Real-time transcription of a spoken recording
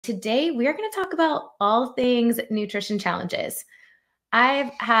Today, we are going to talk about all things nutrition challenges.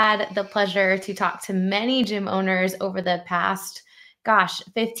 I've had the pleasure to talk to many gym owners over the past,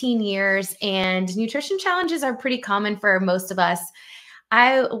 15 years, and nutrition challenges are pretty common for most of us.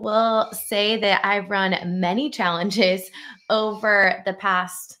 I will say that I've run many challenges over the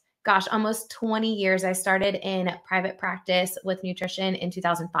past, almost 20 years. I started in private practice with nutrition in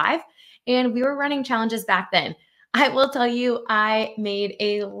 2005, and we were running challenges back then. I will tell you, I made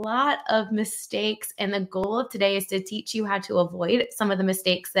a lot of mistakes, and the goal of today is to teach you how to avoid some of the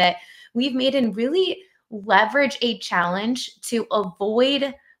mistakes that we've made and really leverage a challenge to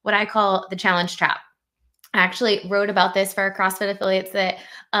avoid what I call the challenge trap. I actually wrote about this for our CrossFit affiliates that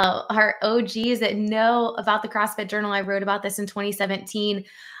are OGs that know about the CrossFit Journal. I wrote about this in 2017.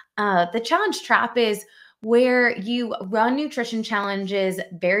 The challenge trap is where you run nutrition challenges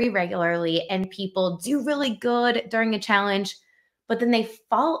very regularly and people do really good during a challenge, but then they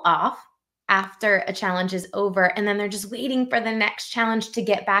fall off after a challenge is over. And then they're just waiting for the next challenge to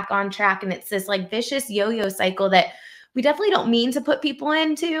get back on track. And it's this like vicious yo-yo cycle that we definitely don't mean to put people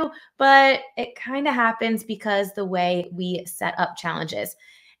into, but it kind of happens because the way we set up challenges.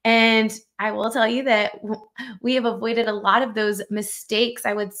 And I will tell you that we have avoided a lot of those mistakes.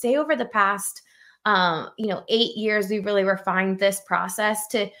 I would say over the past 8 years, we really refined this process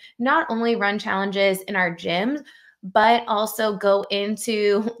to not only run challenges in our gyms, but also go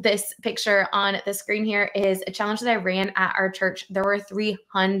into this picture on the screen here is a challenge that I ran at our church. There were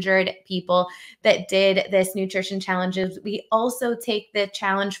 300 people that did this nutrition challenges. We also take the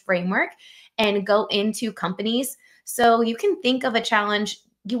challenge framework and go into companies. So you can think of a challenge.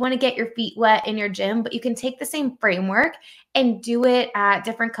 You want to get your feet wet in your gym, but you can take the same framework and do it at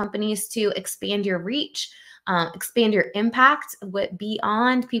different companies to expand your reach, expand your impact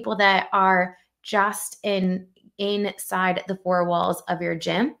beyond people that are just inside the four walls of your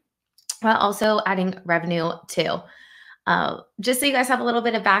gym, while also adding revenue too. Just so you guys have a little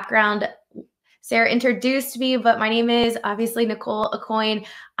bit of background, Sarah introduced me, but my name is obviously Nicole Acoin.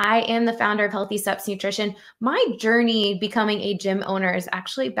 I am the founder of Healthy Steps Nutrition. My journey becoming a gym owner is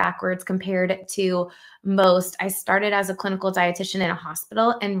actually backwards compared to most. I started as a clinical dietitian in a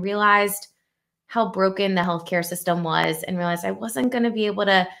hospital and realized how broken the healthcare system was and realized I wasn't going to be able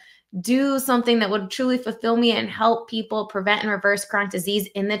to do something that would truly fulfill me and help people prevent and reverse chronic disease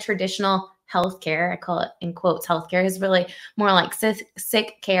in the traditional healthcare. I call it in quotes, healthcare is really more like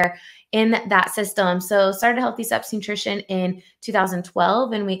sick care in that system. So started Healthy Steps Nutrition in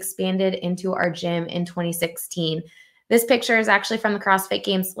 2012, and we expanded into our gym in 2016. This picture is actually from the CrossFit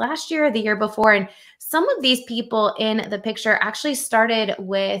Games last year, the year before. And some of these people in the picture actually started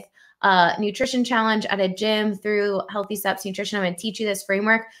with a nutrition challenge at a gym through Healthy Steps Nutrition. I'm going to teach you this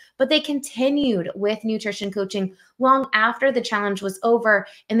framework, but they continued with nutrition coaching long after the challenge was over,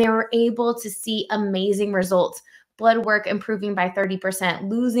 and they were able to see amazing results. Blood work improving by 30%,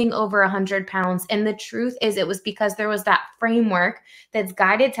 losing over 100 pounds. And the truth is it was because there was that framework that's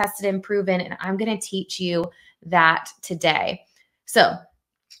guided, tested, and proven. And I'm going to teach you that today. So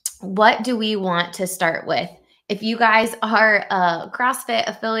what do we want to start with? If you guys are CrossFit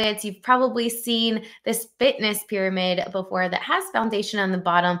affiliates, you've probably seen this fitness pyramid before that has foundation on the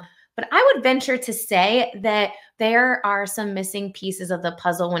bottom. But I would venture to say that there are some missing pieces of the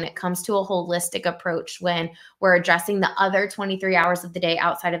puzzle when it comes to a holistic approach when we're addressing the other 23 hours of the day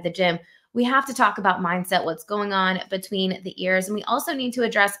outside of the gym. We have to talk about mindset, what's going on between the ears, and we also need to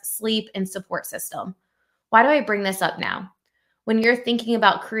address sleep and support system. Why do I bring this up now? When you're thinking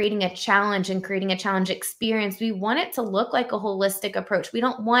about creating a challenge and creating a challenge experience, we want it to look like a holistic approach. We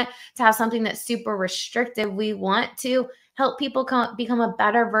don't want to have something that's super restrictive. We want to help people become a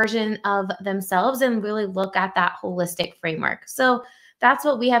better version of themselves and really look at that holistic framework. So that's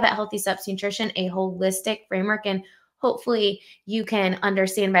what we have at Healthy Steps Nutrition, a holistic framework. And hopefully you can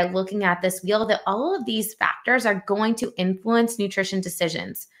understand by looking at this wheel that all of these factors are going to influence nutrition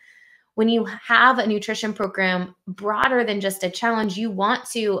decisions. When you have a nutrition program broader than just a challenge, you want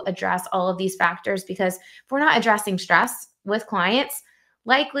to address all of these factors, because if we're not addressing stress with clients,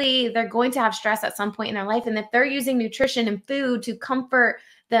 likely they're going to have stress at some point in their life. And if they're using nutrition and food to comfort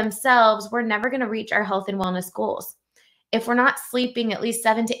themselves, we're never going to reach our health and wellness goals. If we're not sleeping at least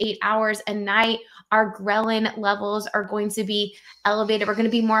 7 to 8 hours a night, our ghrelin levels are going to be elevated. We're going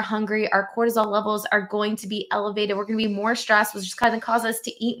to be more hungry. Our cortisol levels are going to be elevated. We're going to be more stressed, which is going to cause us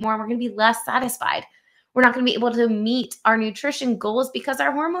to eat more. And we're going to be less satisfied. We're not going to be able to meet our nutrition goals because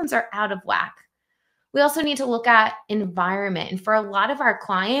our hormones are out of whack. We also need to look at environment. And for a lot of our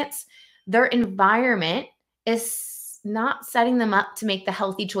clients, their environment is not setting them up to make the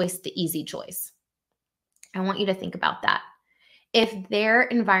healthy choice the easy choice. I want you to think about that. If their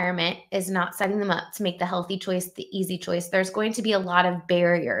environment is not setting them up to make the healthy choice, the easy choice, there's going to be a lot of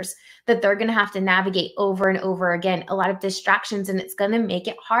barriers that they're going to have to navigate over and over again, a lot of distractions, and it's going to make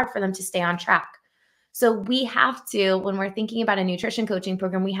it hard for them to stay on track. So we have to, when we're thinking about a nutrition coaching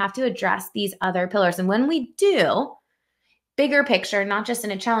program, we have to address these other pillars. And when we do, bigger picture, not just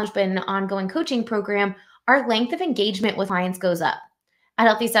in a challenge, but in an ongoing coaching program, our length of engagement with clients goes up. At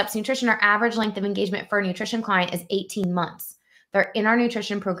Healthy Steps Nutrition, our average length of engagement for a nutrition client is 18 months. They're in our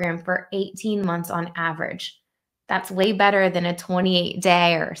nutrition program for 18 months on average. That's way better than a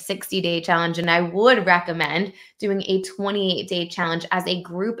 28-day or 60-day challenge. And I would recommend doing a 28-day challenge as a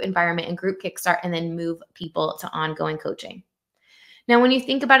group environment and group kickstart, and then move people to ongoing coaching. Now, when you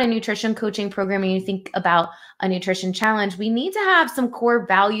think about a nutrition coaching program and you think about a nutrition challenge, we need to have some core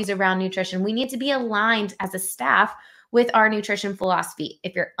values around nutrition. We need to be aligned as a staff with our nutrition philosophy.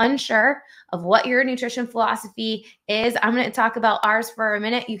 If you're unsure of what your nutrition philosophy is, I'm going to talk about ours for a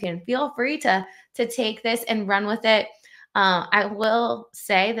minute. You can feel free to take this and run with it. I will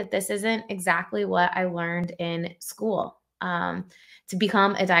say that this isn't exactly what I learned in school. To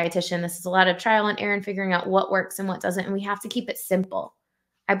become a dietitian, this is a lot of trial and error and figuring out what works and what doesn't, and we have to keep it simple.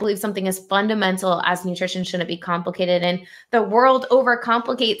 I believe something as fundamental as nutrition shouldn't be complicated, and the world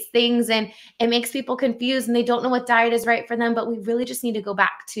overcomplicates things, and it makes people confused and they don't know what diet is right for them, but we really just need to go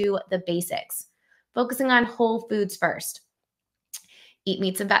back to the basics, focusing on whole foods first. Eat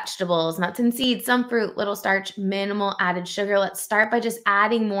meats and vegetables, nuts and seeds, some fruit, little starch, minimal added sugar. Let's start by just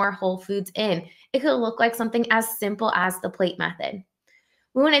adding more whole foods in. It could look like something as simple as the plate method.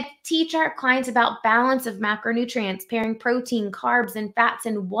 We want to teach our clients about balance of macronutrients, pairing protein, carbs, and fats,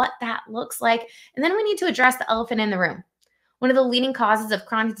 and what that looks like. And then we need to address the elephant in the room. One of the leading causes of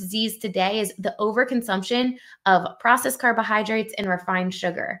chronic disease today is the overconsumption of processed carbohydrates and refined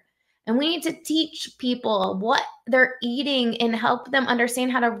sugar. And we need to teach people what they're eating and help them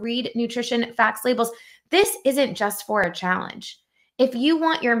understand how to read nutrition facts labels. This isn't just for a challenge. If you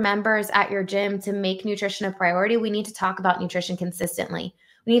want your members at your gym to make nutrition a priority, we need to talk about nutrition consistently.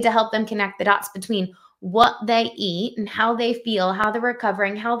 We need to help them connect the dots between what they eat and how they feel, how they're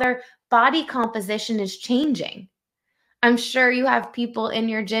recovering, how their body composition is changing. I'm sure you have people in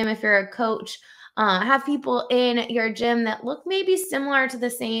your gym, if you're a coach, have people in your gym that look maybe similar to the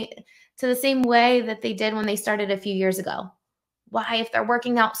same way that they did when they started a few years ago. Why, if they're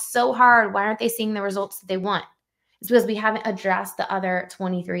working out so hard, why aren't they seeing the results that they want? It's because we haven't addressed the other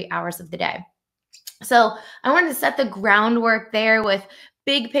 23 hours of the day. So I wanted to set the groundwork there with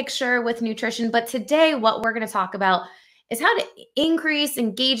big picture with nutrition. But today, what we're going to talk about is how to increase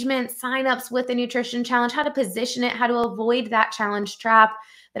engagement, signups with a nutrition challenge, how to position it, how to avoid that challenge trap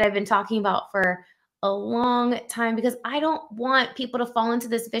that I've been talking about for a long time, because I don't want people to fall into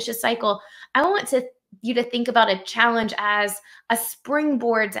this vicious cycle. I want you to think about a challenge as a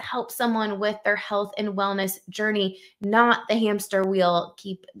springboard to help someone with their health and wellness journey, not the hamster wheel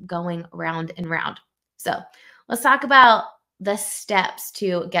keep going round and round. So let's talk about the steps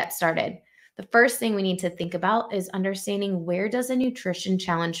to get started. The first thing we need to think about is understanding, where does a nutrition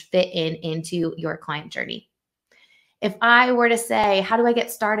challenge fit into your client journey? If I were to say, how do I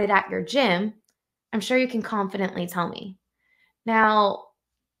get started at your gym? I'm sure you can confidently tell me. Now,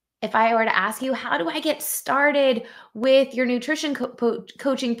 if I were to ask you, how do I get started with your nutrition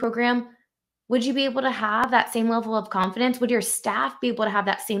coaching program? Would you be able to have that same level of confidence? Would your staff be able to have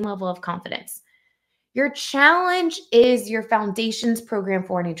that same level of confidence? Your challenge is your foundations program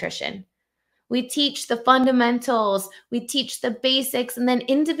for nutrition. We teach the fundamentals, we teach the basics, and then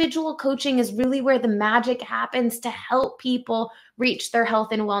individual coaching is really where the magic happens to help people reach their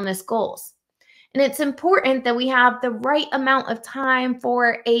health and wellness goals. And it's important that we have the right amount of time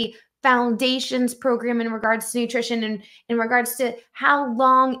for a foundations program in regards to nutrition and in regards to how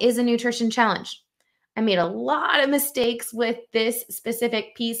long is a nutrition challenge. I made a lot of mistakes with this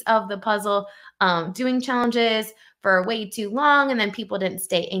specific piece of the puzzle, doing challenges for way too long, and then people didn't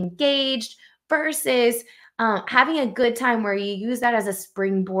stay engaged, versus having a good time where you use that as a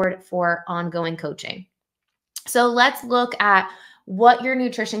springboard for ongoing coaching. So let's look at what your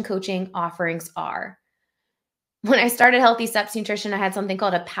nutrition coaching offerings are. When I started Healthy Steps Nutrition, I had something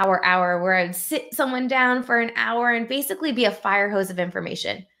called a power hour, where I'd sit someone down for an hour and basically be a fire hose of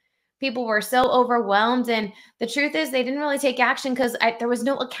information. People were so overwhelmed, and the truth is they didn't really take action because there was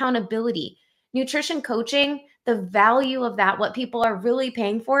no accountability. Nutrition coaching, the value of that, what people are really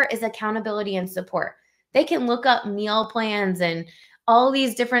paying for, is accountability and support. They can look up meal plans and all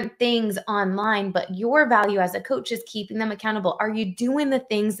these different things online, but your value as a coach is keeping them accountable. Are you doing the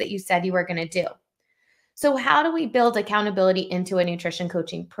things that you said you were going to do? So how do we build accountability into a nutrition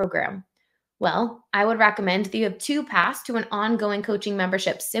coaching program? Well, I would recommend that you have 2 paths to an ongoing coaching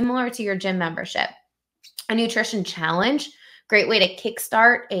membership similar to your gym membership. A nutrition challenge, great way to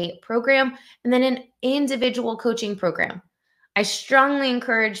kickstart a program, and then an individual coaching program. I strongly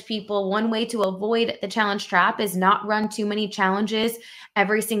encourage people, one way to avoid the challenge trap is not run too many challenges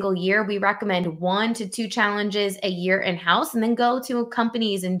every single year. We recommend 1 to 2 challenges a year in-house, and then go to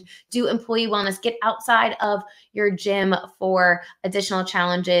companies and do employee wellness. Get outside of your gym for additional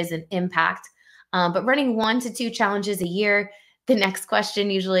challenges and impact. But running 1 to 2 challenges a year, the next question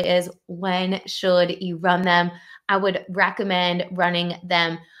usually is, when should you run them? I would recommend running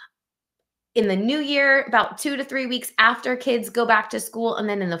them in the new year, about 2 to 3 weeks after kids go back to school. And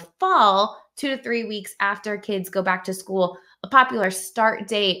then in the fall, 2 to 3 weeks after kids go back to school. A popular start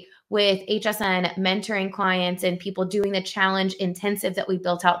date with HSN mentoring clients and people doing the challenge intensive that we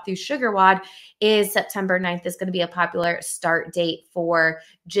built out through SugarWOD is September 9th is going to be a popular start date for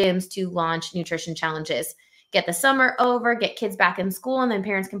gyms to launch nutrition challenges. Get the summer over, get kids back in school, and then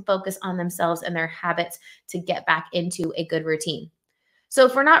parents can focus on themselves and their habits to get back into a good routine. So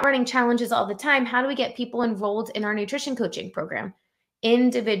if we're not running challenges all the time, how do we get people enrolled in our nutrition coaching program?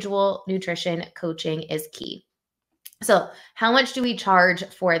 Individual nutrition coaching is key. So how much do we charge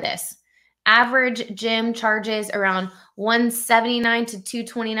for this? Average gym charges around $179 to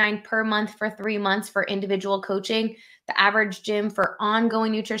 $229 per month for 3 months for individual coaching. The average gym for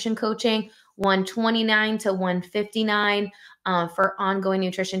ongoing nutrition coaching, $129 to $159 for ongoing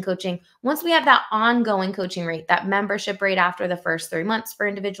nutrition coaching. Once we have that ongoing coaching rate, that membership rate after the first 3 months for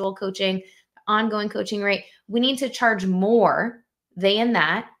individual coaching, ongoing coaching rate, we need to charge more than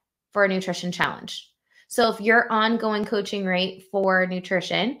that for a nutrition challenge. So if your ongoing coaching rate for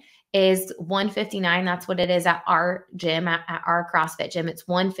nutrition is $159, that's what it is at our gym, at our CrossFit gym. It's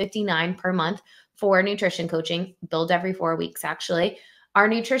 $159 per month for nutrition coaching, billed every 4 weeks actually. Our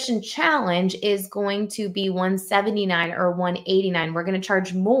nutrition challenge is going to be $179 or $189. We're going to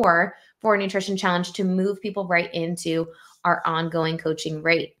charge more for a nutrition challenge to move people right into our ongoing coaching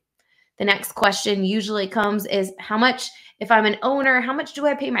rate. The next question usually comes is, how much, if I'm an owner, how much do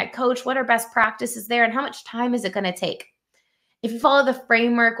I pay my coach? What are best practices there? And how much time is it going to take? If you follow the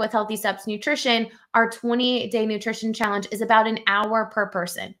framework with Healthy Steps Nutrition, our 28-day nutrition challenge is about an hour per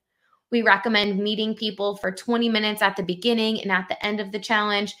person. We recommend meeting people for 20 minutes at the beginning and at the end of the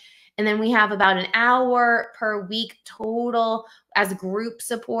challenge. And then we have about an hour per week total as group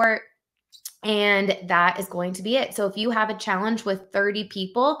support. And that is going to be it. So if you have a challenge with 30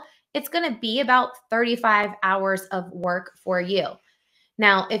 people, it's going to be about 35 hours of work for you.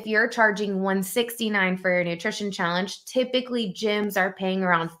 Now, if you're charging $169 for your nutrition challenge, typically gyms are paying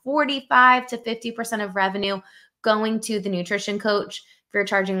around 45 to 50% of revenue going to the nutrition coach. If you're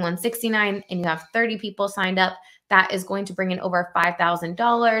charging $169 and you have 30 people signed up, that is going to bring in over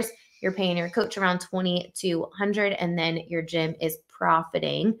 $5,000. You're paying your coach around $2,200, and then your gym is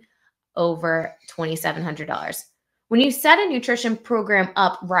profiting over $2,700. When you set a nutrition program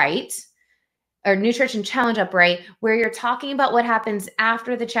up right, or nutrition challenge up right, where you're talking about what happens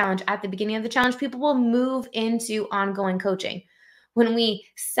after the challenge, at the beginning of the challenge, people will move into ongoing coaching. When we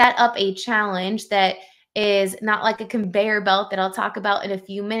set up a challenge that is not like a conveyor belt that I'll talk about in a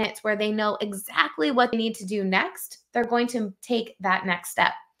few minutes, where they know exactly what they need to do next, they're going to take that next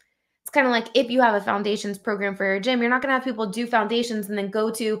step. It's kind of like if you have a foundations program for your gym, you're not going to have people do foundations and then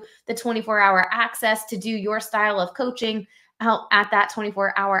go to the 24-hour access to do your style of coaching out at that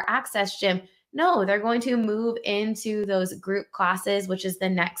 24-hour access gym. No, they're going to move into those group classes, which is the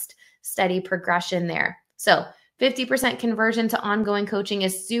next steady progression there. So 50% conversion to ongoing coaching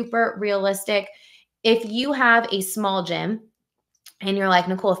is super realistic. If you have a small gym and you're like,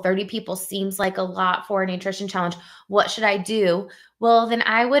 Nicole, 30 people seems like a lot for a nutrition challenge, what should I do? Well, then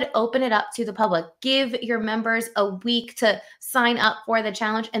I would open it up to the public. Give your members a week to sign up for the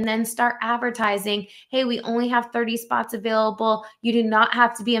challenge and then start advertising. Hey, we only have 30 spots available. You do not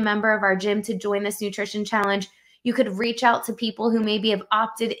have to be a member of our gym to join this nutrition challenge. You could reach out to people who maybe have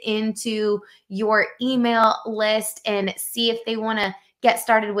opted into your email list and see if they want to get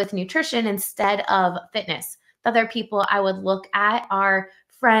started with nutrition instead of fitness. The other people I would look at are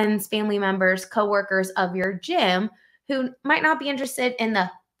friends, family members, coworkers of your gym who might not be interested in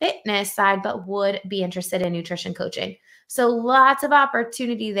the fitness side, but would be interested in nutrition coaching. So lots of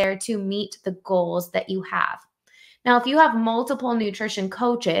opportunity there to meet the goals that you have. Now, if you have multiple nutrition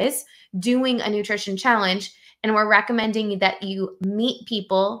coaches doing a nutrition challenge, and we're recommending that you meet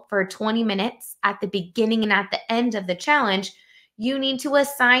people for 20 minutes at the beginning and at the end of the challenge, you need to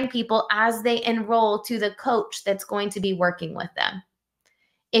assign people as they enroll to the coach that's going to be working with them.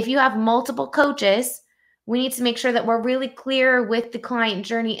 If you have multiple coaches, We need to make sure that we're really clear with the client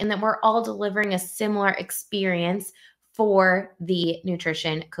journey and that we're all delivering a similar experience for the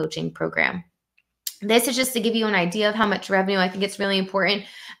nutrition coaching program. This is just to give you an idea of how much revenue. I think it's really important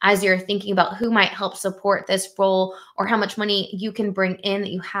as you're thinking about who might help support this role or how much money you can bring in,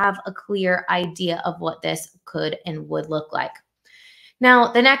 that you have a clear idea of what this could and would look like.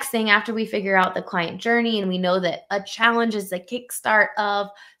 Now, the next thing after we figure out the client journey and we know that a challenge is the kickstart of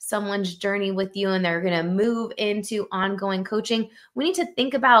someone's journey with you and they're going to move into ongoing coaching, we need to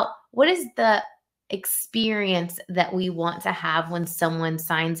think about what is the experience that we want to have when someone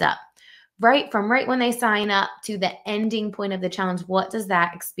signs up. Right from right when they sign up to the ending point of the challenge, what does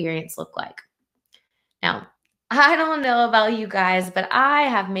that experience look like? Now, I don't know about you guys, but I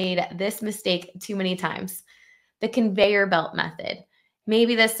have made this mistake too many times. The conveyor belt method.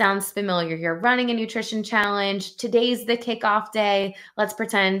 Maybe this sounds familiar. You're running a nutrition challenge. Today's the kickoff day. Let's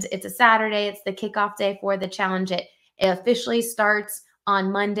pretend it's a Saturday. It's the kickoff day for the challenge. It officially starts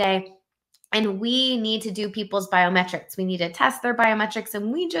on Monday. And we need to do people's biometrics. We need to test their biometrics.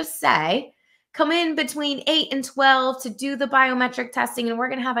 And we just say, come in between 8 and 12 to do the biometric testing. And we're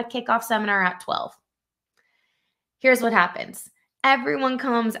going to have a kickoff seminar at 12. Here's what happens. Everyone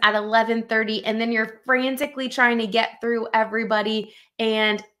comes at 11:30 and then you're frantically trying to get through everybody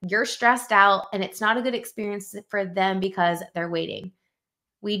and you're stressed out and it's not a good experience for them because they're waiting.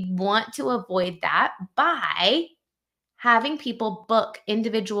 We want to avoid that by having people book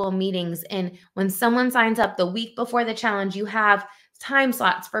individual meetings. And when someone signs up the week before the challenge, you have time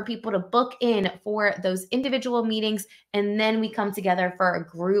slots for people to book in for those individual meetings. And then we come together for a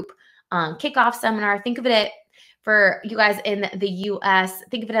group kickoff seminar. Think of it for you guys in the US,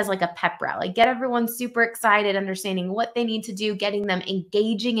 think of it as like a pep rally. Get everyone super excited, understanding what they need to do, getting them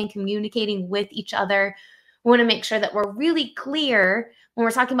engaging and communicating with each other. We want to make sure that we're really clear when we're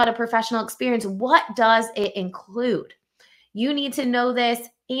talking about a professional experience. What does it include? You need to know this,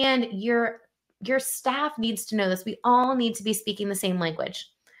 and your staff needs to know this. We all need to be speaking the same language.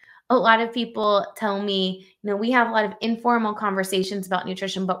 A lot of people tell me, we have a lot of informal conversations about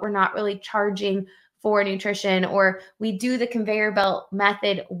nutrition, but we're not really charging for nutrition, or we do the conveyor belt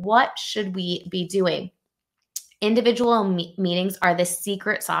method. What should we be doing? Individual meetings are the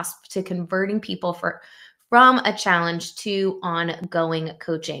secret sauce to converting people from a challenge to ongoing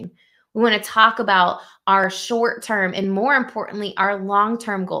coaching. We want to talk about our short-term and, more importantly, our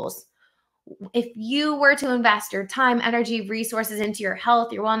long-term goals. If you were to invest your time, energy, resources into your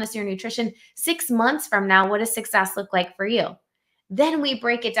health, your wellness, your nutrition, 6 months from now, what does success look like for you? Then we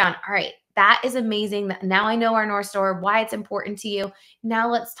break it down. All right, that is amazing. Now I know our North Star, why it's important to you. Now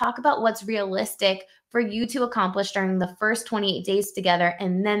let's talk about what's realistic for you to accomplish during the first 28 days together.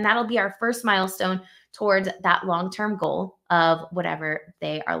 And then that'll be our first milestone towards that long-term goal of whatever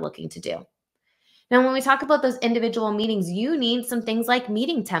they are looking to do. Now, when we talk about those individual meetings, you need some things like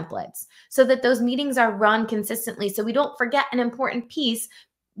meeting templates so that those meetings are run consistently, so we don't forget an important piece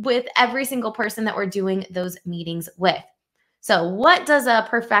with every single person that we're doing those meetings with. So what does a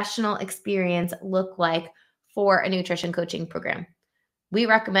professional experience look like for a nutrition coaching program? We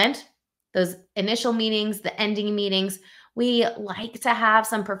recommend those initial meetings, the ending meetings. We like to have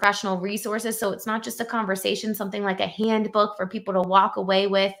some professional resources, so it's not just a conversation, something like a handbook for people to walk away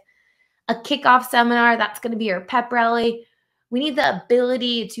with. A kickoff seminar, that's going to be your pep rally. We need the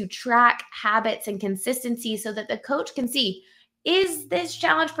ability to track habits and consistency so that the coach can see, is this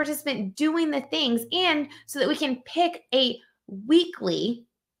challenge participant doing the things? And so that we can pick a weekly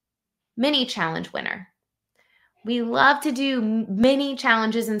mini challenge winner. We love to do mini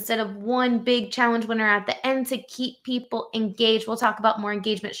challenges instead of one big challenge winner at the end to keep people engaged. We'll talk about more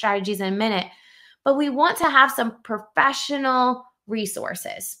engagement strategies in a minute, but we want to have some professional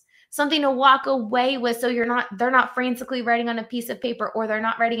resources, something to walk away with, so they're not frantically writing on a piece of paper, or they're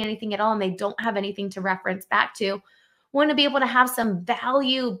not writing anything at all and they don't have anything to reference back to. We want to be able to have some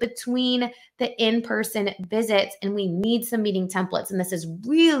value between the in-person visits, and we need some meeting templates. And this is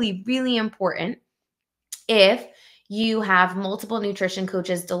really, really important if you have multiple nutrition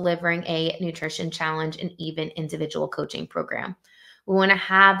coaches delivering a nutrition challenge and even individual coaching program. We want to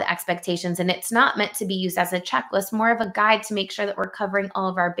have the expectations, and it's not meant to be used as a checklist, more of a guide to make sure that we're covering all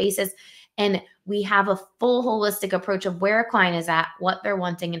of our bases and we have a full holistic approach of where a client is at, what they're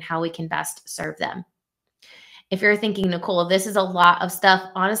wanting, and how we can best serve them. If you're thinking, Nicole, this is a lot of stuff,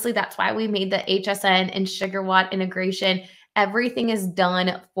 honestly, that's why we made the HSN and SugarWOD integration. Everything is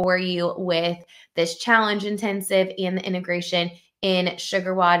done for you with this challenge intensive and the integration in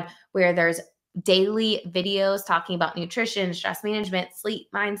SugarWOD, where there's daily videos talking about nutrition, stress management, sleep,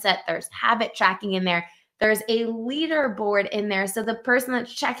 mindset. There's habit tracking in there. There's a leaderboard in there. So the person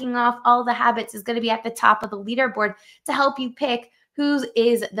that's checking off all the habits is going to be at the top of the leaderboard to help you pick who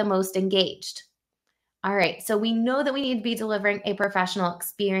is the most engaged. All right, so we know that we need to be delivering a professional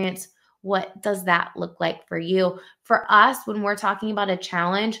experience. What does that look like for you? For us, when we're talking about a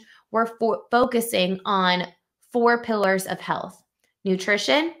challenge, we're focusing on 4 pillars of health.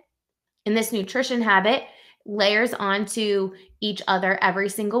 Nutrition, and this nutrition habit layers onto each other every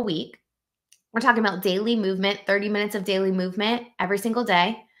single week. We're talking about daily movement, 30 minutes of daily movement every single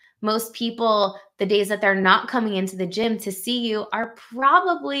day. Most people, the days that they're not coming into the gym to see you, are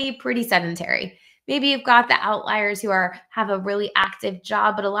probably pretty sedentary. Maybe you've got the outliers who have a really active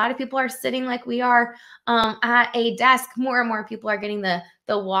job, but a lot of people are sitting like we are at a desk. More and more people are getting the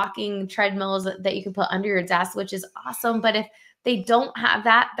walking treadmills that you can put under your desk, which is awesome. But if they don't have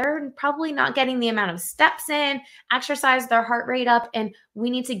that, they're probably not getting the amount of steps in, exercise their heart rate up, and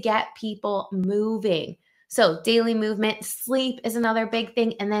we need to get people moving. So daily movement, sleep is another big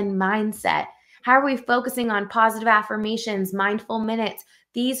thing, and then mindset. How are we focusing on positive affirmations, mindful minutes?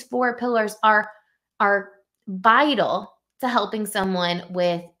 These 4 pillars are vital to helping someone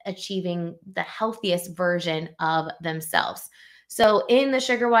with achieving the healthiest version of themselves. So in the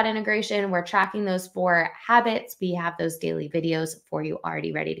SugarWOD integration, we're tracking those 4 habits. We have those daily videos for you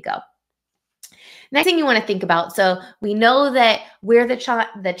already ready to go. Next thing you want to think about. So we know that where the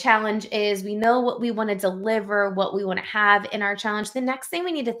challenge is. We know what we want to deliver, what we want to have in our challenge. The next thing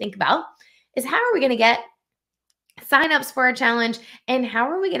we need to think about is how are we going to get signups for a challenge, and how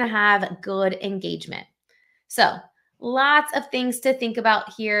are we going to have good engagement? So lots of things to think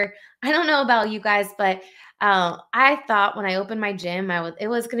about here. I don't know about you guys, but I thought when I opened my gym, it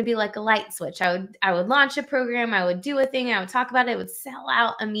was going to be like a light switch. I would launch a program, I would do a thing, I would talk about it, it would sell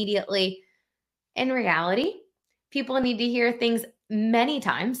out immediately. In reality, people need to hear things many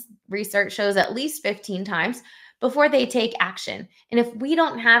times. Research shows at least 15 times before they take action. And if we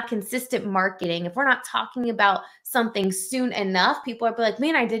don't have consistent marketing, if we're not talking about something soon enough, people are like,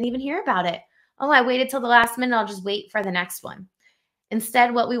 man, I didn't even hear about it. Oh, I waited till the last minute. I'll just wait for the next one.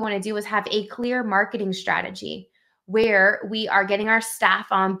 Instead, what we want to do is have a clear marketing strategy where we are getting our staff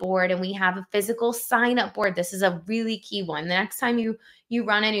on board and we have a physical sign-up board. This is a really key one. The next time you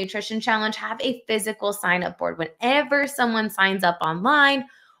run a nutrition challenge, have a physical sign-up board. Whenever someone signs up online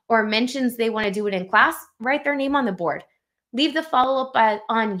or mentions they want to do it in class, write their name on the board. Leave the follow-up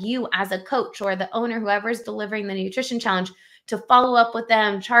on you as a coach or the owner, whoever's delivering the nutrition challenge, to follow up with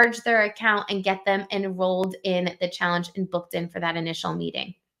them, charge their account, and get them enrolled in the challenge and booked in for that initial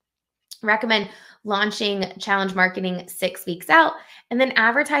meeting. Recommend launching challenge marketing 6 weeks out, and then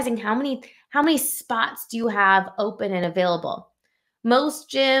advertising how many spots do you have open and available. Most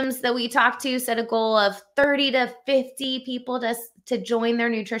gyms that we talked to set a goal of 30 to 50 people to join their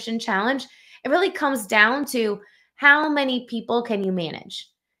nutrition challenge. It really comes down to how many people can you manage?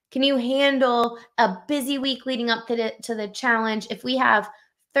 Can you handle a busy week leading up to the challenge? If we have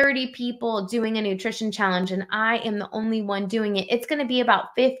 30 people doing a nutrition challenge and I am the only one doing it, it's going to be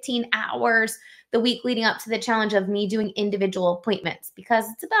about 15 hours the week leading up to the challenge of me doing individual appointments, because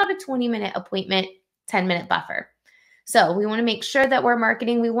it's about a 20-minute appointment, 10-minute buffer. So we want to make sure that we're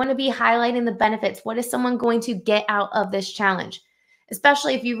marketing. We want to be highlighting the benefits. What is someone going to get out of this challenge?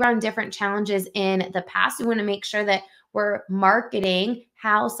 Especially if you run different challenges in the past, we want to make sure that we're marketing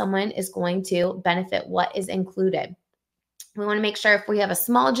how someone is going to benefit, what is included. We want to make sure if we have a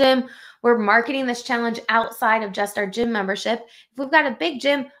small gym, we're marketing this challenge outside of just our gym membership. If we've got a big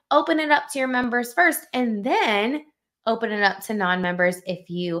gym, open it up to your members first and then open it up to non-members if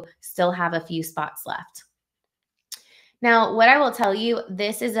you still have a few spots left. Now, what I will tell you,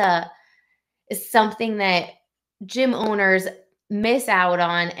 this is something that gym owners miss out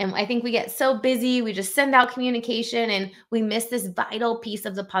on. And I think we get so busy, we just send out communication and we miss this vital piece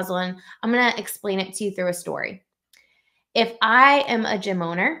of the puzzle. And I'm going to explain it to you through a story. If I am a gym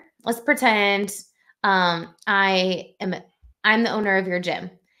owner, let's pretend I'm the owner of your gym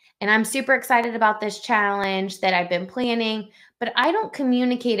and I'm super excited about this challenge that I've been planning, but I don't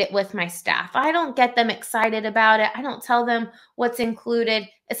communicate it with my staff. I don't get them excited about it. I don't tell them what's included.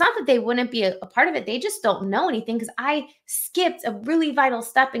 It's not that they wouldn't be a part of it. They just don't know anything because I skipped a really vital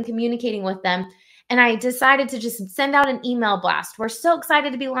step in communicating with them. And I decided to just send out an email blast. We're so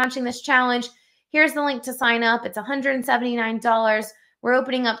excited to be launching this challenge. Here's the link to sign up. It's $179. We're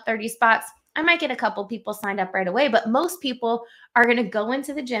opening up 30 spots. I might get a couple people signed up right away, but most people are going to go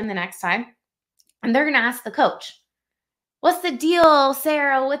into the gym the next time and they're going to ask the coach, what's the deal,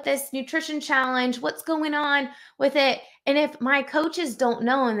 Sarah, with this nutrition challenge? What's going on with it? And if my coaches don't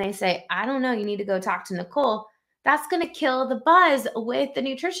know and they say, I don't know, you need to go talk to Nicole, that's going to kill the buzz with the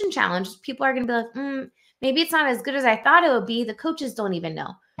nutrition challenge. People are going to be like, Maybe it's not as good as I thought it would be. The coaches don't even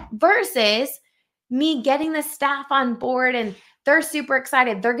know. Versus me getting the staff on board and they're super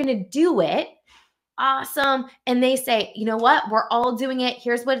excited. They're going to do it. Awesome. And they say, you know what? We're all doing it.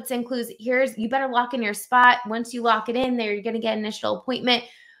 Here's what it includes. You better lock in your spot. Once you lock it in there, you're going to get an initial appointment.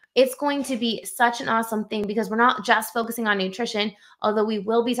 It's going to be such an awesome thing because we're not just focusing on nutrition, although we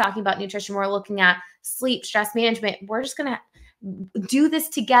will be talking about nutrition. We're looking at sleep, stress management. We're just going to do this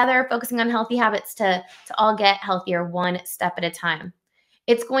together, focusing on healthy habits to all get healthier one step at a time.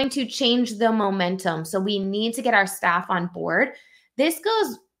 It's going to change the momentum. So we need to get our staff on board. This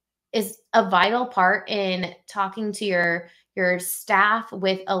is a vital part in talking to your staff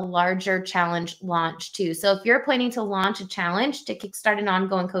with a larger challenge launch too. So if you're planning to launch a challenge to kickstart an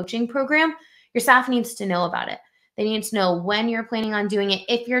ongoing coaching program, your staff needs to know about it. They need to know when you're planning on doing it.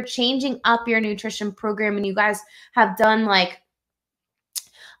 If you're changing up your nutrition program and you guys have done like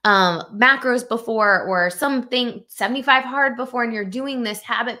macros before or something 75 hard before, and you're doing this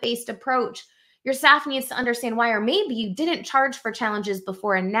habit-based approach, your staff needs to understand why, or maybe you didn't charge for challenges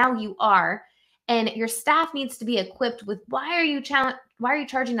before and now you are. And your staff needs to be equipped with why are you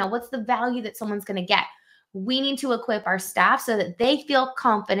charging now? What's the value that someone's going to get? We need to equip our staff so that they feel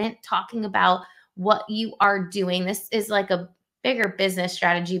confident talking about what you are doing. This is like a bigger business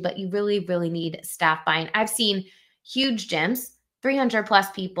strategy, but you really, really need staff buy-in. I've seen huge gyms, 300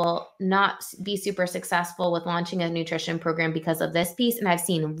 plus people, not be super successful with launching a nutrition program because of this piece. And I've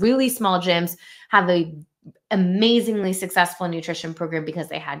seen really small gyms have a amazingly successful nutrition program because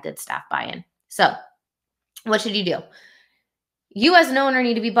they had good staff buy-in. So what should you do? You as an owner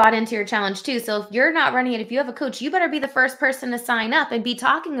need to be bought into your challenge too. So if you're not running it, if you have a coach, you better be the first person to sign up and be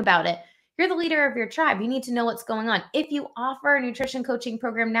talking about it. You're the leader of your tribe. You need to know what's going on. If you offer a nutrition coaching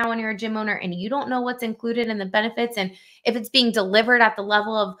program now and you're a gym owner and you don't know what's included in the benefits and if it's being delivered at the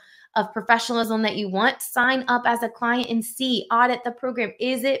level of professionalism that you want, sign up as a client and see, audit the program.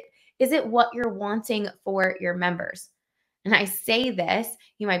 Is it what you're wanting for your members? And I say this,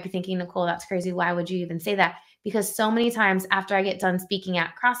 you might be thinking, Nicole, that's crazy. Why would you even say that? Because so many times after I get done speaking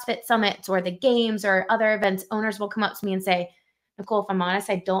at CrossFit summits or the games or other events, owners will come up to me and say, Nicole, if I'm honest,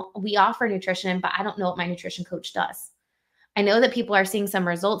 we offer nutrition, but I don't know what my nutrition coach does. I know that people are seeing some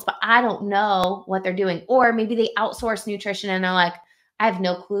results, but I don't know what they're doing. Or maybe they outsource nutrition and they're like, I have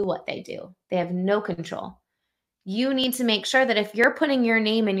no clue what they do. They have no control. You need to make sure that if you're putting your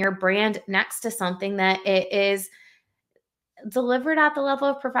name and your brand next to something, that it is delivered at the level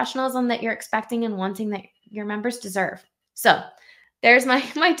of professionalism that you're expecting and wanting that your members deserve. So there's my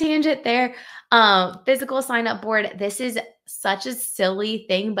tangent there. Physical sign-up board. This is such a silly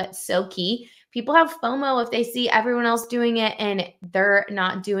thing, but so key. People have FOMO if they see everyone else doing it and they're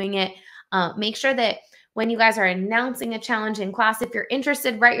not doing it. Make sure that when you guys are announcing a challenge in class, if you're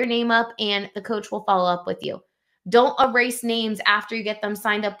interested, write your name up and the coach will follow up with you. Don't erase names after you get them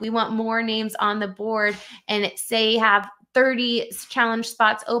signed up. We want more names on the board, and say you have 30 challenge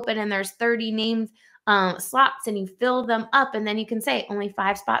spots open and there's 30 names slots, and you fill them up, and then you can say only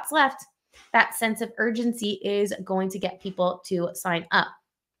 5 spots left. That sense of urgency is going to get people to sign up.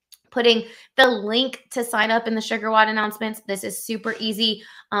 Putting the link to sign up in the SugarWOD announcements. This is super easy.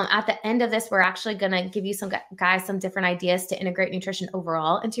 At the end of this, we're actually going to give you some different ideas to integrate nutrition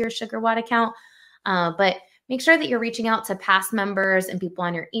overall into your SugarWOD account. But make sure that you're reaching out to past members and people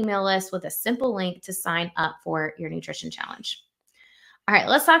on your email list with a simple link to sign up for your nutrition challenge. All right,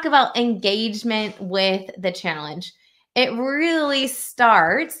 let's talk about engagement with the challenge. It really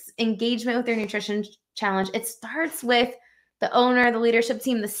starts, engagement with your nutrition challenge. It starts with the owner, the leadership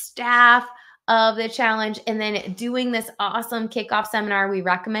team, the staff of the challenge, and then doing this awesome kickoff seminar. We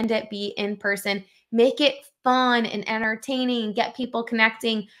recommend it be in person. Make it fun and entertaining and get people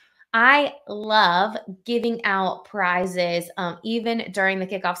connecting. I love giving out prizes even during the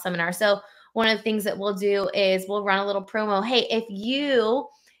kickoff seminar. So one of the things that we'll do is we'll run a little promo. Hey, if you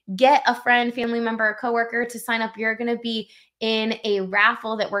get a friend, family member, or coworker to sign up, you're going to be in a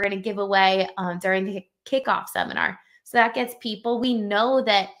raffle that we're going to give away during the kickoff seminar. So that gets people. We know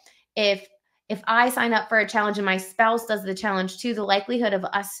that if I sign up for a challenge and my spouse does the challenge too, the likelihood of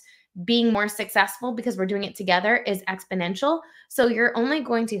us being more successful because we're doing it together is exponential. So you're only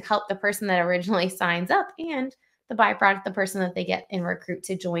going to help the person that originally signs up and the byproduct, the person that they get and recruit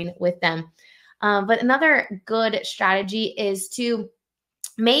to join with them. But another good strategy is to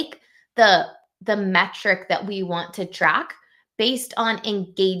make the metric that we want to track based on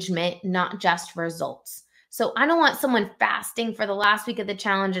engagement, not just results. So I don't want someone fasting for the last week of the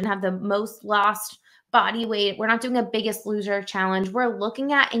challenge and have the most lost body weight. We're not doing a biggest loser challenge. We're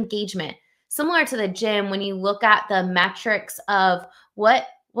looking at engagement. Similar to the gym, when you look at the metrics of what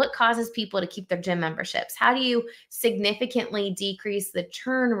What causes people to keep their gym memberships? How do you significantly decrease the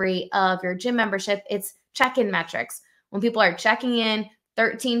churn rate of your gym membership? It's check-in metrics. When people are checking in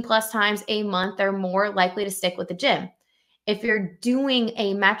 13 plus times a month, they're more likely to stick with the gym. If you're doing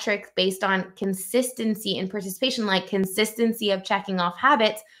a metric based on consistency and participation, like consistency of checking off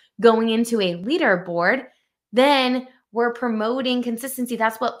habits going into a leaderboard, then we're promoting consistency.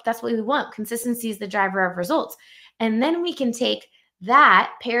 That's what we want. Consistency is the driver of results. And then we can take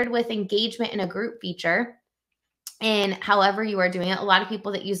that paired with engagement in a group feature. And however you are doing it, a lot of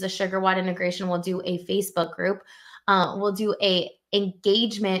people that use the SugarWOD integration will do a Facebook group. We'll do a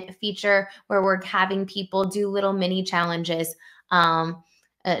engagement feature where we're having people do little mini challenges.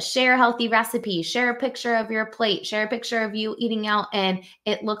 Share a healthy recipe, share a picture of your plate, share a picture of you eating out, and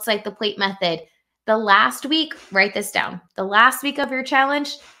it looks like the plate method. The last week, write this down. The last week of your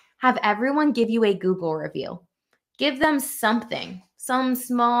challenge, have everyone give you a Google review. Give them something, some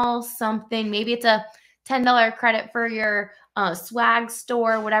small something. Maybe it's a $10 credit for your swag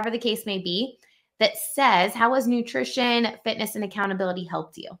store, whatever the case may be, that says, how has nutrition, fitness, and accountability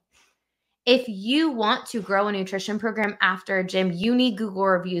helped you? If you want to grow a nutrition program after a gym, you need Google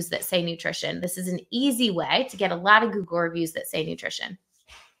reviews that say nutrition. This is an easy way to get a lot of Google reviews that say nutrition.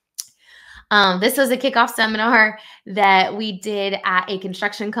 This was a kickoff seminar that we did at a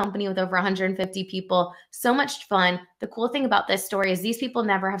construction company with over 150 people. So much fun. The cool thing about this story is these people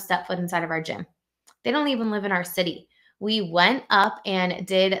never have stepped foot inside of our gym. They don't even live in our city. We went up and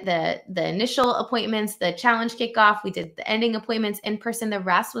did the initial appointments, the challenge kickoff. We did the ending appointments in person. The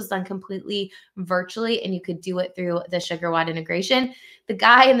rest was done completely virtually, and you could do it through the SugarWOD integration. The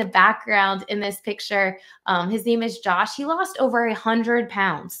guy in the background in this picture, his name is Josh. He lost over 100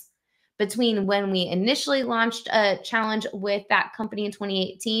 pounds between when we initially launched a challenge with that company in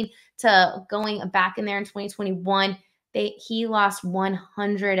 2018 to going back in there in 2021. He lost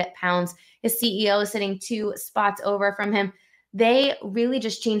 100 pounds. His CEO is sitting 2 spots over from him. They really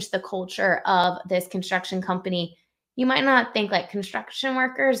just changed the culture of this construction company. You might not think like construction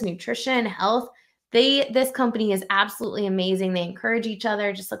workers, nutrition, health. This company is absolutely amazing. They encourage each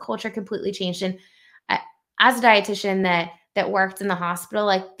other. Just the culture completely changed. And as a dietitian that worked in the hospital,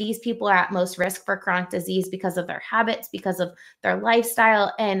 like these people are at most risk for chronic disease because of their habits, because of their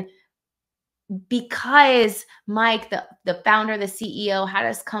lifestyle, and because Mike, the founder, the CEO, had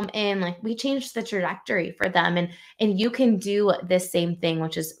us come in, like we changed the trajectory for them. And you can do this same thing,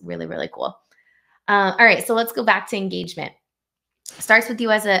 which is really, really cool. All right, so let's go back to engagement. Starts with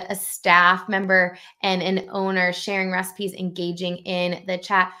you as a staff member and an owner sharing recipes, engaging in the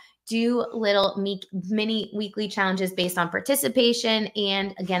chat. Do little mini weekly challenges based on participation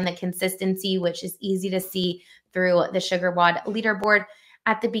and, again, the consistency, which is easy to see through the SugarWOD leaderboard.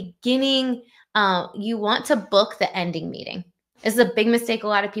 At the beginning, you want to book the ending meeting. This is a big mistake a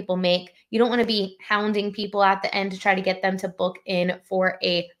lot of people make. You don't want to be hounding people at the end to try to get them to book in for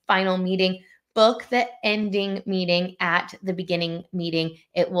a final meeting. Book the ending meeting at the beginning meeting.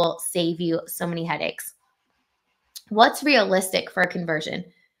 It will save you so many headaches. What's realistic for a conversion?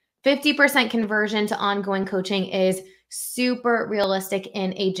 50% conversion to ongoing coaching is super realistic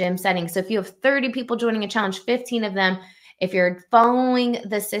in a gym setting. So if you have 30 people joining a challenge, 15 of them, if you're following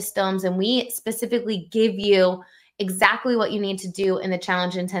the systems, and we specifically give you exactly what you need to do in the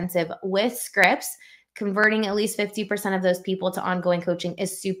challenge intensive with scripts, converting at least 50% of those people to ongoing coaching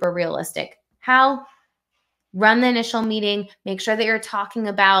is super realistic. How? Run the initial meeting, make sure that you're talking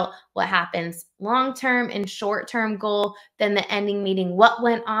about what happens long-term and short-term goal, then the ending meeting, what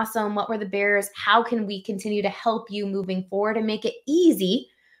went awesome, what were the barriers, how can we continue to help you moving forward and make it easy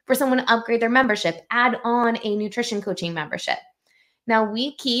for someone to upgrade their membership, add on a nutrition coaching membership. Now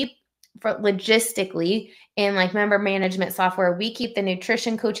we keep, for logistically, in like member management software, we keep the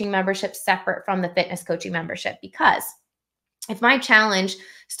nutrition coaching membership separate from the fitness coaching membership, because if my challenge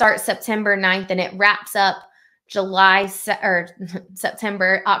starts September 9th and it wraps up October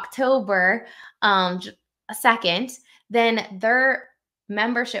 2nd, then their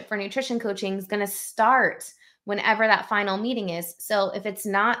membership for nutrition coaching is going to start whenever that final meeting is. So if it's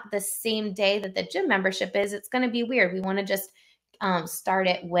not the same day that the gym membership is, it's going to be weird. We want to just start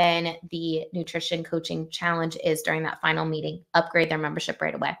it when the nutrition coaching challenge is during that final meeting. Upgrade their membership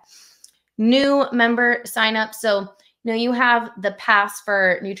right away. New member sign up. So you have the pass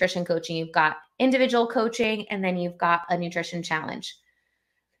for nutrition coaching. You've got individual coaching, and then you've got a nutrition challenge.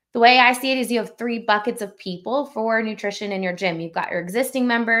 The way I see it is you have 3 buckets of people for nutrition in your gym. You've got your existing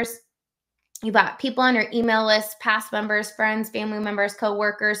members, you've got people on your email list, past members, friends, family members,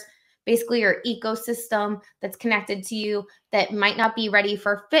 coworkers, basically your ecosystem that's connected to you that might not be ready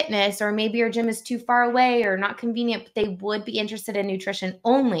for fitness, or maybe your gym is too far away or not convenient, but they would be interested in nutrition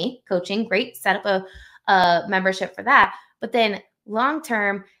only coaching. Great, set up a membership for that. But then long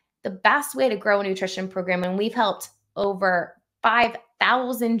term, the best way to grow a nutrition program, and we've helped over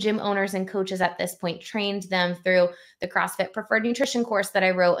 5,000 gym owners and coaches at this point, trained them through the CrossFit Preferred Nutrition course that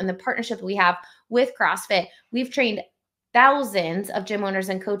I wrote and the partnership we have with CrossFit. We've trained thousands of gym owners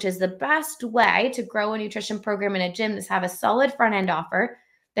and coaches. The best way to grow a nutrition program in a gym is have a solid front end offer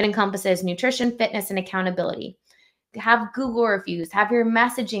that encompasses nutrition, fitness, and accountability. Have Google reviews, have your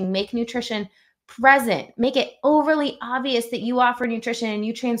messaging, make nutrition present, make it overly obvious that you offer nutrition and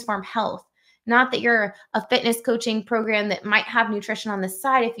you transform health. Not that you're a fitness coaching program that might have nutrition on the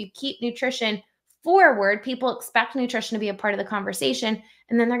side. If you keep nutrition forward, people expect nutrition to be a part of the conversation,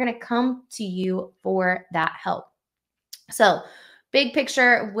 and then they're going to come to you for that help. So big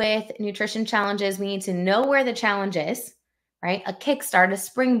picture with nutrition challenges, we need to know where the challenge is, right? A kickstart, a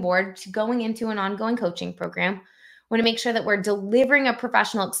springboard to going into an ongoing coaching program. We want to make sure that we're delivering a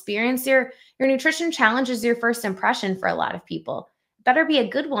professional experience. Your nutrition challenge is your first impression for a lot of people. It better be a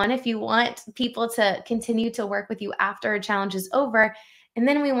good one if you want people to continue to work with you after a challenge is over. And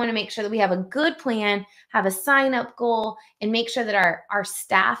then we want to make sure that we have a good plan, have a sign-up goal, and make sure that our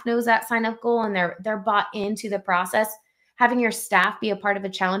staff knows that sign-up goal and they're bought into the process. Having your staff be a part of a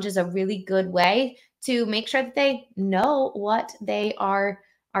challenge is a really good way to make sure that they know what they are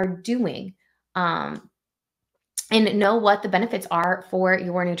doing, and know what the benefits are for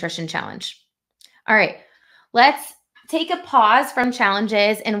your nutrition challenge. All right, let's take a pause from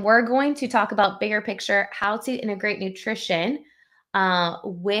challenges, and we're going to talk about bigger picture, how to integrate nutrition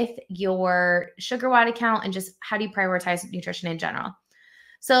with your SugarWOD account, and just how do you prioritize nutrition in general.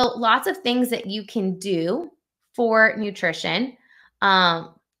 So lots of things that you can do for nutrition.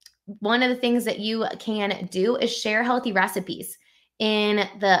 One of the things that you can do is share healthy recipes in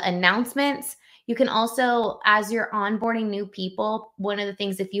the announcements. You can also, as you're onboarding new people, one of the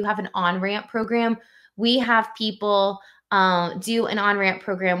things, if you have an on-ramp program, we have people do an on-ramp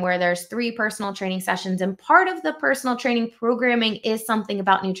program where there's 3 personal training sessions, and part of the personal training programming is something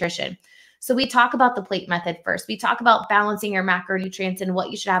about nutrition. So we talk about the plate method first. We talk about balancing your macronutrients and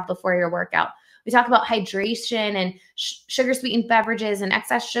what you should have before your workout. We talk about hydration and sugar sweetened beverages and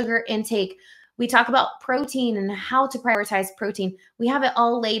excess sugar intake. We talk about protein and how to prioritize protein. We have it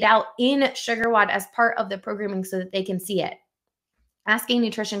all laid out in SugarWOD as part of the programming so that they can see it. Asking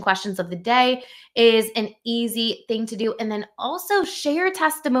nutrition questions of the day is an easy thing to do. And then also share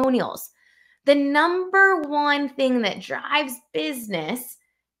testimonials. The number one thing that drives business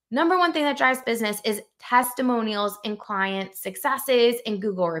is testimonials and client successes and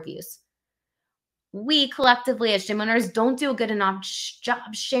Google reviews. We collectively as gym owners don't do a good enough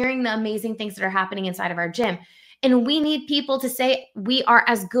job sharing the amazing things that are happening inside of our gym. And we need people to say we are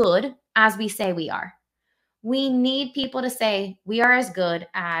as good as we say we are. We need people to say we are as good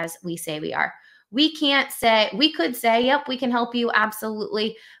as we say we are. We could say, yep, we can help you,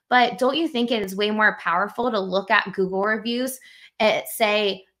 absolutely. But don't you think it is way more powerful to look at Google reviews at,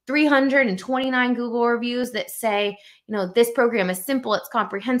 say, 329 Google reviews that say, this program is simple, it's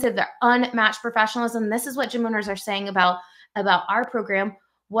comprehensive, they're unmatched professionalism. This is what gym owners are saying about our program.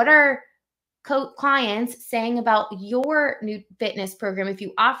 What are clients saying about your new fitness program? If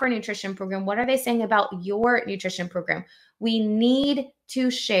you offer a nutrition program, what are they saying about your nutrition program? We need to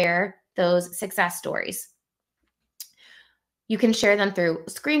share those success stories. You can share them through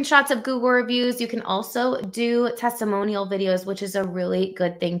screenshots of Google reviews. You can also do testimonial videos, which is a really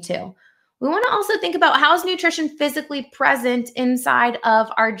good thing too. We want to also think about how's nutrition physically present inside of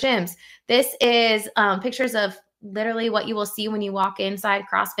our gyms. This is pictures of literally what you will see when you walk inside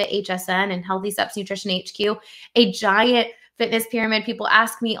CrossFit HSN and Healthy Steps Nutrition HQ, a giant fitness pyramid. People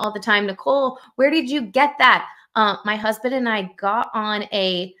ask me all the time, Nicole, where did you get that? My husband and I got on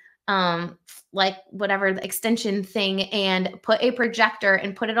a whatever the extension thing and put a projector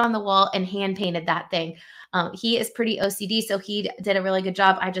and put it on the wall and hand painted that thing. He is pretty OCD, so he did a really good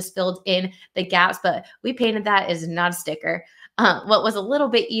job. I just filled in the gaps, but we painted that as not a sticker. What was a little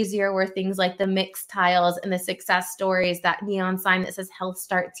bit easier were things like the mixed tiles and the success stories, that neon sign that says health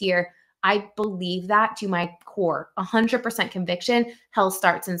starts here. I believe that to my core, 100% conviction, health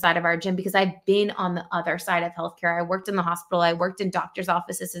starts inside of our gym, because I've been on the other side of healthcare. I worked in the hospital. I worked in doctor's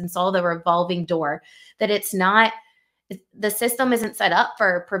offices and saw the revolving door, that the system isn't set up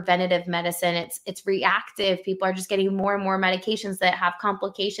for preventative medicine. It's reactive. People are just getting more and more medications that have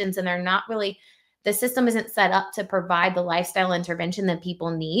complications, and the system isn't set up to provide the lifestyle intervention that people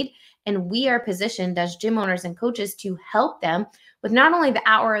need. And we are positioned as gym owners and coaches to help them with not only the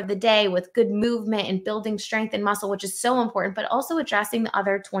hour of the day with good movement and building strength and muscle, which is so important, but also addressing the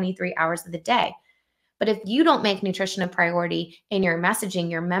other 23 hours of the day. But if you don't make nutrition a priority in your messaging,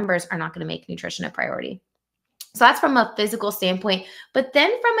 your members are not going to make nutrition a priority. So that's from a physical standpoint. But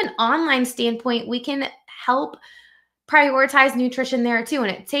then from an online standpoint, we can help prioritize nutrition there too.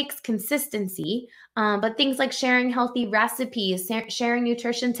 And it takes consistency, but things like sharing healthy recipes, sharing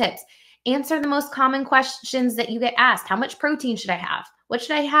nutrition tips, answer the most common questions that you get asked. How much protein should I have? What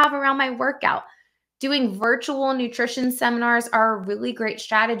should I have around my workout? Doing virtual nutrition seminars are a really great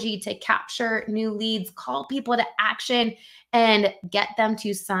strategy to capture new leads, call people to action, and get them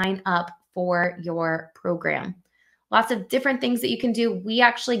to sign up for your program. Lots of different things that you can do. We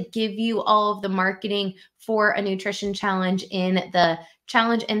actually give you all of the marketing for a nutrition challenge in the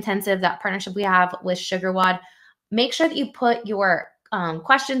challenge intensive, that partnership we have with SugarWOD. Make sure that you put your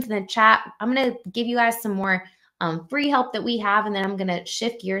questions in the chat. I'm going to give you guys some more free help that we have, and then I'm going to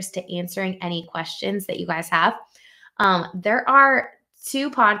shift gears to answering any questions that you guys have. There are 2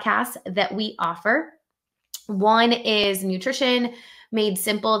 podcasts that we offer. One is Nutrition Made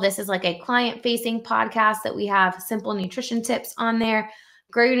Simple. This is like a client-facing podcast that we have simple nutrition tips on there.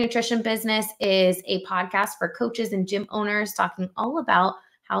 Grow Your Nutrition Business is a podcast for coaches and gym owners talking all about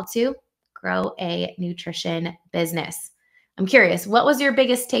how to grow a nutrition business. I'm curious, what was your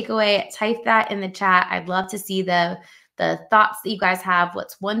biggest takeaway? Type that in the chat. I'd love to see the thoughts that you guys have.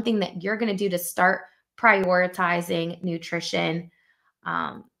 What's one thing that you're going to do to start prioritizing nutrition?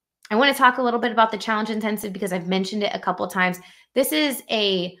 I want to talk a little bit about the challenge intensive because I've mentioned it a couple of times. This is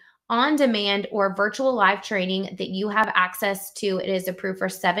a on-demand or virtual live training that you have access to. It is approved for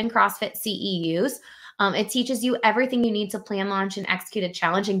 7 CrossFit CEUs. It teaches you everything you need to plan, launch, and execute a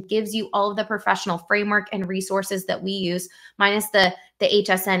challenge, and gives you all of the professional framework and resources that we use, minus the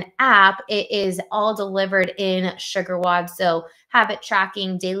HSN app. It is all delivered in SugarWOD. So habit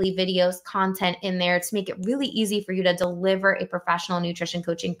tracking, daily videos, content in there to make it really easy for you to deliver a professional nutrition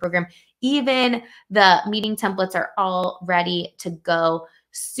coaching program. Even the meeting templates are all ready to go.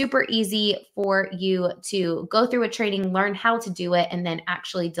 Super easy for you to go through a training, learn how to do it, and then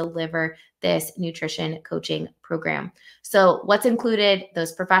actually deliver this nutrition coaching program. So what's included?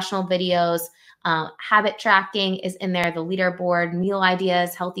 Those professional videos, habit tracking is in there, the leaderboard, meal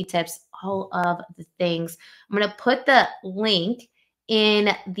ideas, healthy tips, all of the things. I'm going to put the link in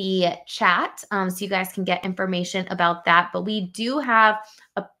the chat so you guys can get information about that. But we do have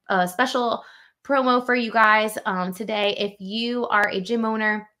a special promo for you guys today. If you are a gym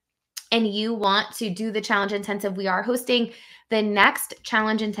owner and you want to do the challenge intensive, we are hosting the next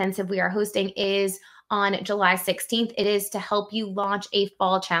challenge intensive we are hosting is on July 16th. It is to help you launch a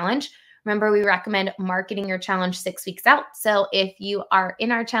fall challenge. Remember, we recommend marketing your challenge 6 weeks out. So if you are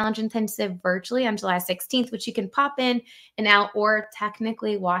in our challenge intensive virtually on July 16th, which you can pop in and out or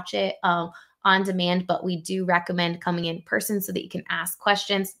technically watch it on demand, but we do recommend coming in person so that you can ask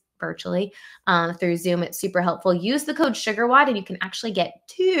questions virtually through Zoom. It's super helpful. Use the code SugarWOD and you can actually get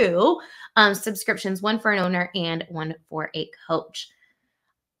 2 subscriptions, one for an owner and one for a coach.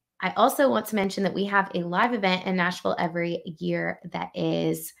 I also want to mention that we have a live event in Nashville every year that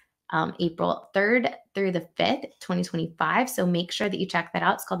is April 3rd through the 5th, 2025. So make sure that you check that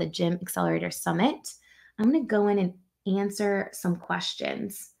out. It's called the Gym Accelerator Summit. I'm going to go in and answer some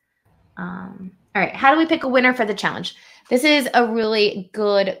questions. All right. How do we pick a winner for the challenge? This is a really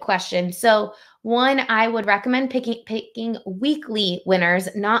good question. So one, I would recommend picking weekly winners,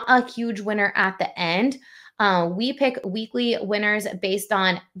 not a huge winner at the end. We pick weekly winners based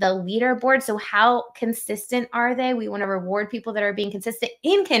on the leaderboard. So how consistent are they? We want to reward people that are being consistent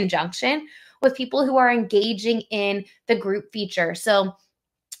in conjunction with people who are engaging in the group feature. So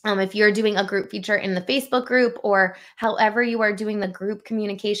if you're doing a group feature in the Facebook group or however you are doing the group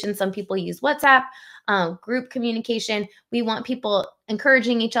communication, some people use WhatsApp, group communication. We want people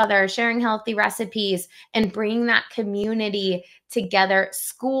encouraging each other, sharing healthy recipes, and bringing that community together.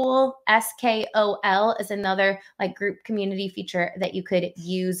 School, SKOL, is another like group community feature that you could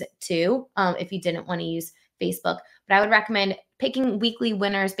use too if you didn't want to use Facebook. But I would recommend picking weekly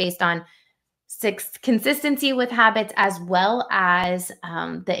winners based on consistency with habits, as well as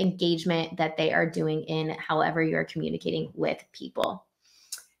the engagement that they are doing in however you're communicating with people.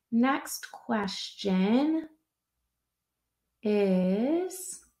 Next question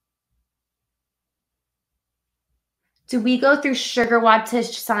is, do we go through SugarWOD to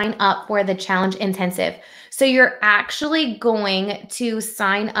sign up for the challenge intensive? So you're actually going to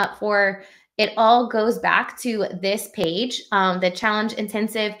sign up for it all goes back to this page, the challenge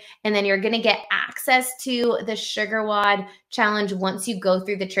intensive, and then you're going to get access to the SugarWOD challenge once you go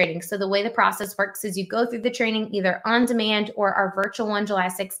through the training. So the way the process works is you go through the training either on demand or our virtual one, July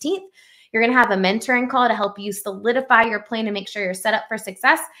 16th. You're going to have a mentoring call to help you solidify your plan and make sure you're set up for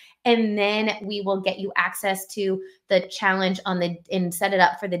success. And then we will get you access to the challenge and set it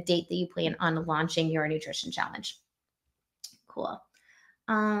up for the date that you plan on launching your nutrition challenge. Cool.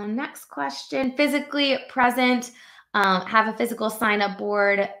 Next question, physically present, have a physical sign-up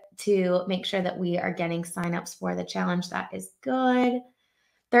board to make sure that we are getting signups for the challenge. That is good.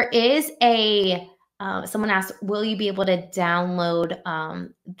 There is someone asked, will you be able to download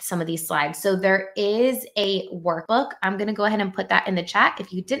some of these slides? So there is a workbook. I'm going to go ahead and put that in the chat.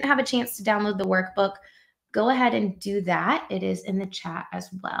 If you didn't have a chance to download the workbook, go ahead and do that. It is in the chat as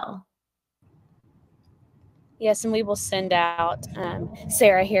well. Yes, and we will send out,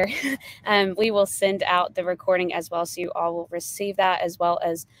 Sarah here, we will send out the recording as well, so you all will receive that, as well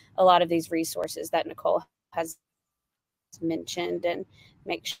as a lot of these resources that Nicole has mentioned, and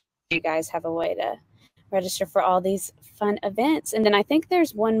make sure you guys have a way to register for all these fun events. And then I think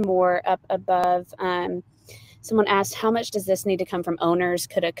there's one more up above. Someone asked, how much does this need to come from owners?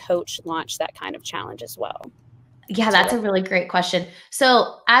 Could a coach launch that kind of challenge as well? Yeah, that's a really great question.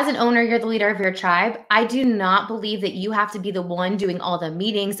 So as an owner, you're the leader of your tribe. I do not believe that you have to be the one doing all the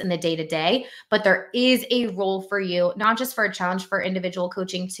meetings in the day-to-day, but there is a role for you, not just for a challenge, for individual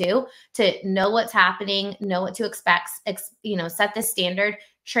coaching too, to know what's happening, know what to expect, set the standard,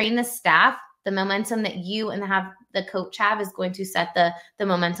 train the staff. The momentum that you and the coach have is going to set the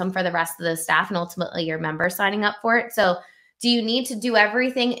momentum for the rest of the staff and ultimately your members signing up for it. So do you need to do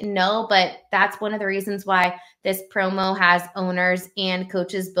everything? No, but that's one of the reasons why this promo has owners and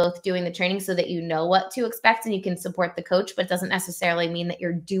coaches both doing the training, so that you know what to expect and you can support the coach, but it doesn't necessarily mean that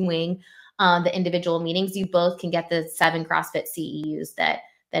you're doing the individual meetings. You both can get the 7 CrossFit CEUs that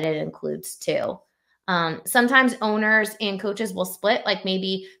it includes too. Sometimes owners and coaches will split, like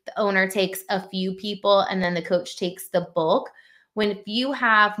maybe the owner takes a few people and then the coach takes the bulk. If you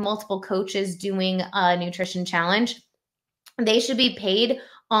have multiple coaches doing a nutrition challenge, they should be paid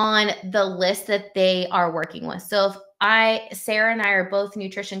on the list that they are working with. So if Sarah and I are both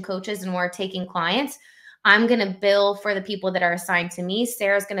nutrition coaches and we're taking clients, I'm going to bill for the people that are assigned to me.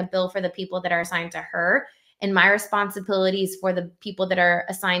 Sarah's going to bill for the people that are assigned to her. And my responsibilities for the people that are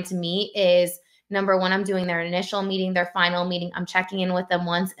assigned to me is, number one, I'm doing their initial meeting, their final meeting. I'm checking in with them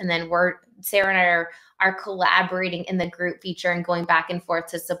once. And then Sarah and I are collaborating in the group feature and going back and forth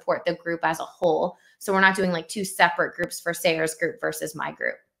to support the group as a whole. So we're not doing like 2 separate groups for Sarah's group versus my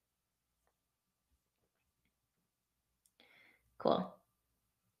group. Cool.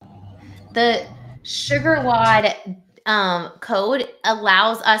 The SugarWOD code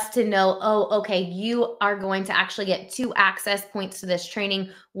allows us to know, oh, okay, you are going to actually get 2 access points to this training,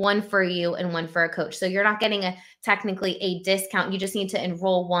 1 for you and 1 for a coach. So you're not getting technically a discount. You just need to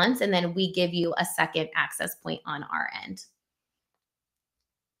enroll once, and then we give you a second access point on our end.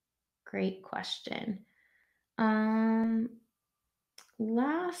 Great question.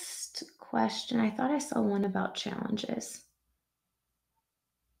 Last question. I thought I saw one about challenges.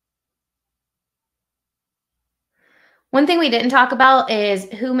 One thing we didn't talk about is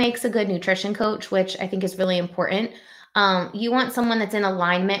who makes a good nutrition coach, which I think is really important. You want someone that's in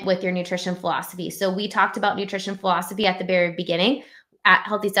alignment with your nutrition philosophy. So we talked about nutrition philosophy at the very beginning. At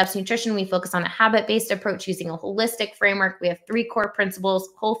Healthy Steps Nutrition, we focus on a habit-based approach using a holistic framework. We have 3 core principles: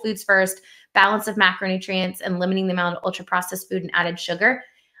 whole foods first, balance of macronutrients, and limiting the amount of ultra-processed food and added sugar.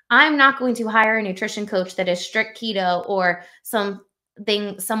 I'm not going to hire a nutrition coach that is strict keto or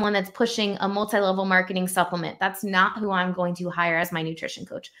someone that's pushing a multi-level marketing supplement. That's not who I'm going to hire as my nutrition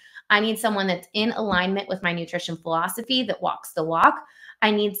coach. I need someone that's in alignment with my nutrition philosophy, that walks the walk. I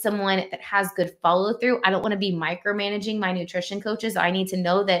need someone that has good follow through. I don't want to be micromanaging my nutrition coaches. I need to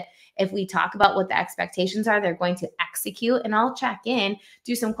know that if we talk about what the expectations are, they're going to execute, and I'll check in,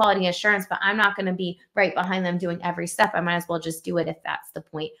 do some quality assurance, but I'm not going to be right behind them doing every step. I might as well just do it if that's the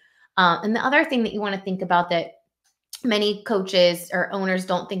point. And the other thing that you want to think about that many coaches or owners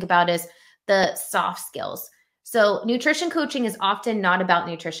don't think about is the soft skills. So nutrition coaching is often not about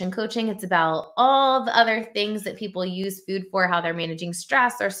nutrition coaching. It's about all the other things that people use food for, how they're managing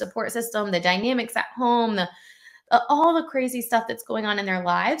stress, their support system, the dynamics at home, all the crazy stuff that's going on in their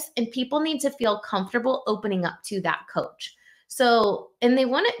lives. And people need to feel comfortable opening up to that coach. So, and you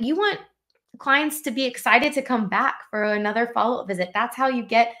want clients to be excited to come back for another follow-up visit. That's how you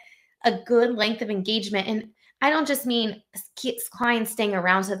get a good length of engagement. And I don't just mean clients staying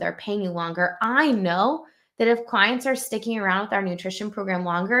around so they're paying you longer. I know that if clients are sticking around with our nutrition program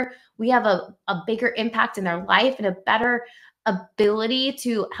longer, we have a bigger impact in their life and a better ability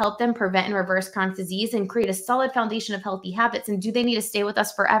to help them prevent and reverse chronic disease and create a solid foundation of healthy habits. And do they need to stay with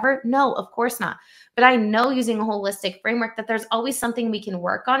us forever? No, of course not. But I know using a holistic framework that there's always something we can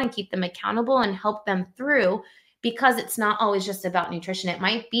work on and keep them accountable and help them through, because it's not always just about nutrition. It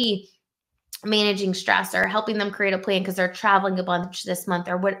might be managing stress or helping them create a plan because they're traveling a bunch this month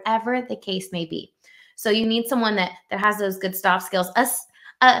or whatever the case may be. So you need someone that has those good soft skills.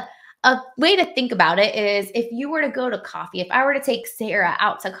 A way to think about it is if you were to go to coffee, if I were to take Sarah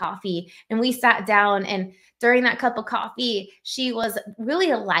out to coffee and we sat down, and during that cup of coffee, she was really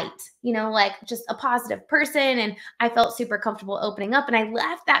a light, like just a positive person. And I felt super comfortable opening up, and I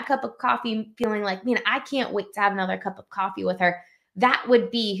left that cup of coffee feeling like, man, I can't wait to have another cup of coffee with her. That would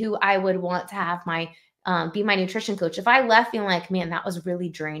be who I would want to have be my nutrition coach. If I left feeling like, man, that was really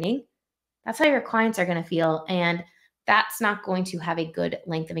draining, that's how your clients are going to feel. And that's not going to have a good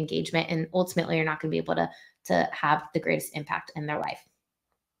length of engagement. And ultimately, you're not going to be able to have the greatest impact in their life.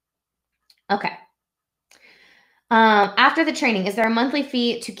 Okay. After the training, is there a monthly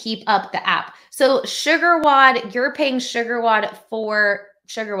fee to keep up the app? So SugarWOD, you're paying SugarWOD for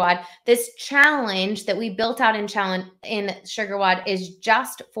SugarWOD. This challenge that we built out in SugarWOD is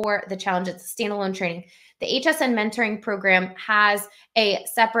just for the challenge. It's a standalone training. The HSN mentoring program has a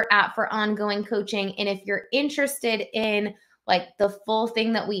separate app for ongoing coaching. And if you're interested in like the full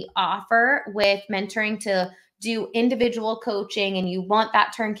thing that we offer with mentoring to do individual coaching, and you want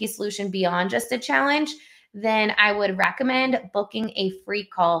that turnkey solution beyond just a challenge, then I would recommend booking a free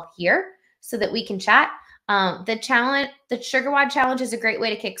call here so that we can chat. The SugarWOD challenge is a great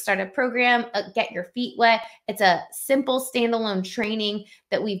way to kickstart a program, get your feet wet. It's a simple standalone training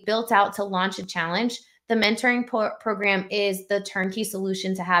that we've built out to launch a challenge. The mentoring program is the turnkey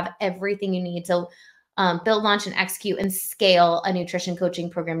solution to have everything you need to build, launch, and execute and scale a nutrition coaching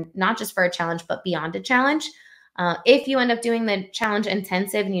program, not just for a challenge, but beyond a challenge. If you end up doing the challenge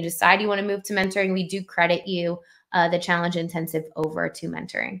intensive and you decide you want to move to mentoring, we do credit you the challenge intensive over to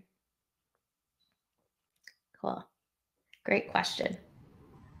mentoring. Cool. Great question.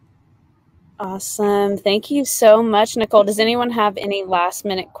 Awesome. Thank you so much, Nicole. Does anyone have any last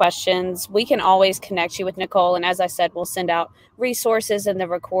minute questions? We can always connect you with Nicole. And as I said, we'll send out resources in the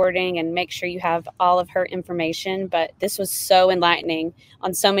recording and make sure you have all of her information. But this was so enlightening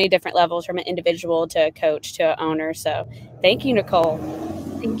on so many different levels, from an individual to a coach to an owner. So thank you, Nicole.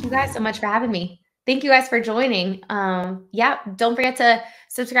 Thank you guys so much for having me. Thank you guys for joining. Don't forget to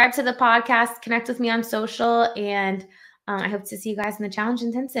subscribe to the podcast, connect with me on social, and I hope to see you guys in the challenge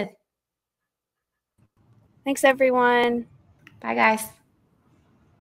intensive. Thanks, everyone. Bye, guys.